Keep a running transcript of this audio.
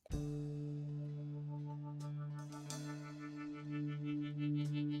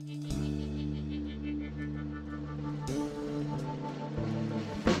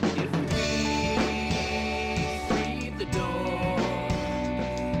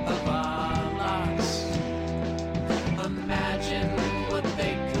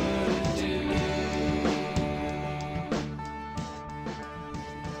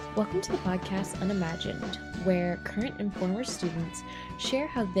Welcome to the podcast Unimagined, where current and former students share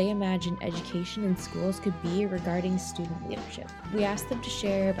how they imagine education in schools could be regarding student leadership. We ask them to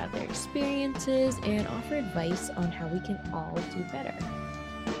share about their experiences and offer advice on how we can all do better.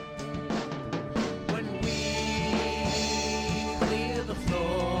 When we clear the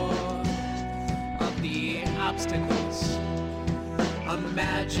floor of the obstacles,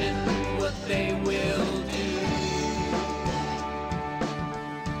 imagine what they will do.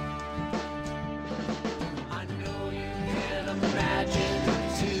 I know you can imagine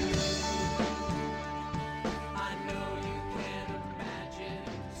too. I know you can imagine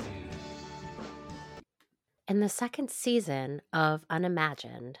too. In the second season of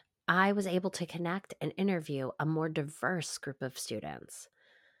Unimagined, I was able to connect and interview a more diverse group of students.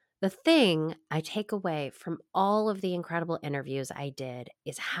 The thing I take away from all of the incredible interviews I did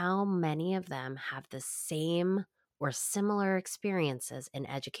is how many of them have the same or similar experiences in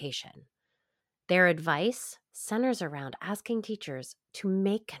education. Their advice centers around asking teachers to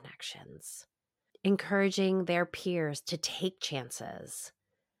make connections, encouraging their peers to take chances,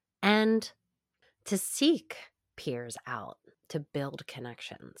 and to seek peers out to build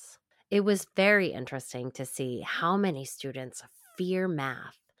connections. It was very interesting to see how many students fear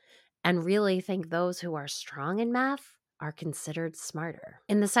math and really think those who are strong in math are considered smarter.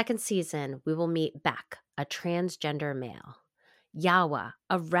 In the second season, we will meet Beck, a transgender male, Yawa,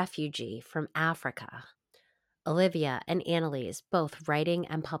 a refugee from Africa, Olivia and Annalise, both writing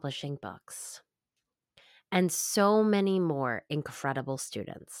and publishing books, and so many more incredible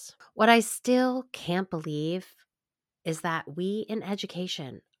students. What I still can't believe is that we in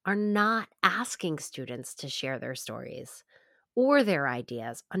education are not asking students to share their stories or their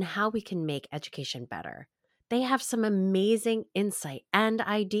ideas on how we can make education better. They have some amazing insight and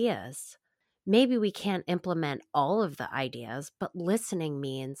ideas. Maybe we can't implement all of the ideas, but listening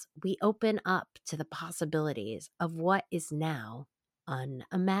means we open up to the possibilities of what is now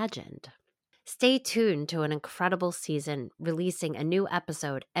unimagined. Stay tuned to an incredible season releasing a new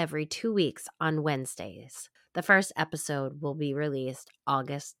episode every 2 weeks on Wednesdays. The first episode will be released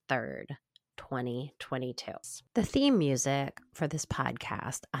August 3rd, 2022. The theme music for this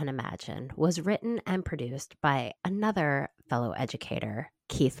podcast, Unimagined, was written and produced by another fellow educator,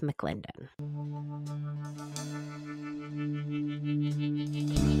 Keith McClendon.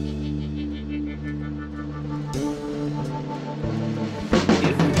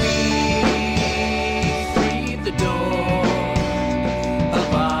 The door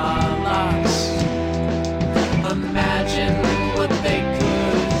of our locks. Imagine what they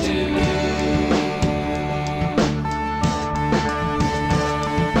could do.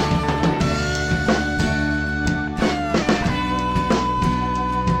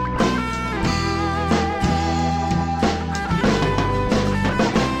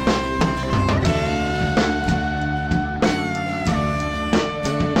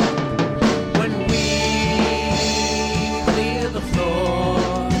 When we clear the floor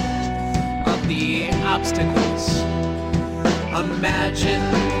of the obstacles, imagine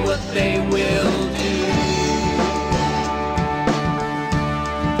what they will do.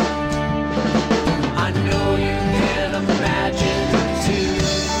 I know you can imagine too.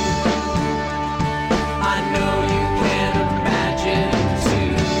 I know you can imagine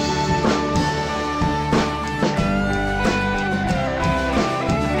too.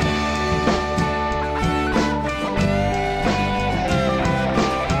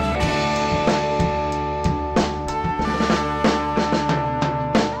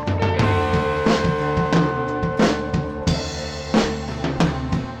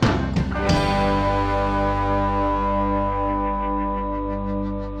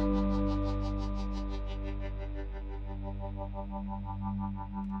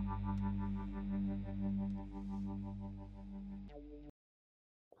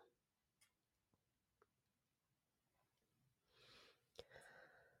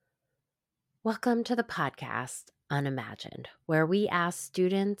 Welcome to the podcast Unimagined, where we ask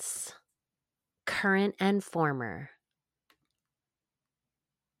students, current and former.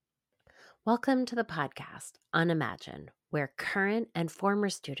 Welcome to the podcast Unimagined, where current and former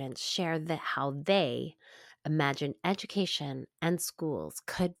students share how they imagine education and schools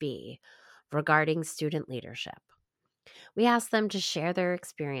could be regarding student leadership. We ask them to share their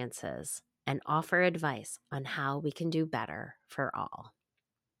experiences and offer advice on how we can do better for all.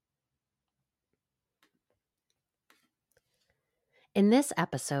 In this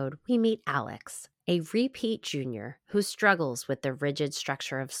episode, we meet Alex, a repeat junior who struggles with the rigid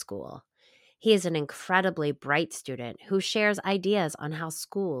structure of school. He is an incredibly bright student who shares ideas on how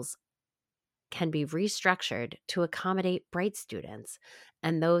schools can be restructured to accommodate bright students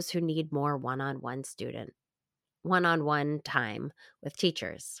and those who need more one-on-one time with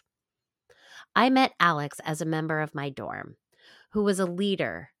teachers. I met Alex as a member of my dorm, who was a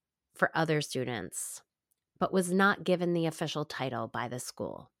leader for other students, but was not given the official title by the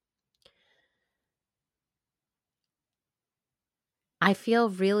school. I feel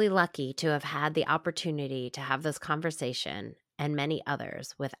really lucky to have had the opportunity to have this conversation and many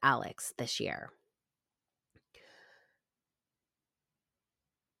others with Alex this year.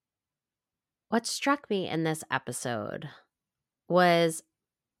 What struck me in this episode was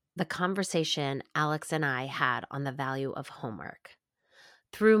the conversation Alex and I had on the value of homework.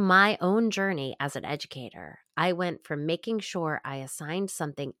 Through my own journey as an educator, I went from making sure I assigned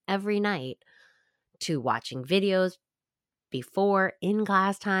something every night to watching videos before in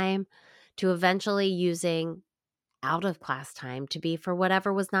class time to eventually using out of class time to be for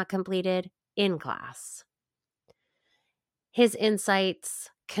whatever was not completed in class. His insights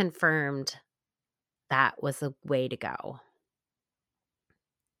confirmed that was the way to go.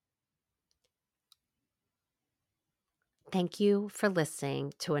 Thank you for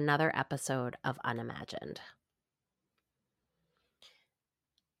listening to another episode of Unimagined.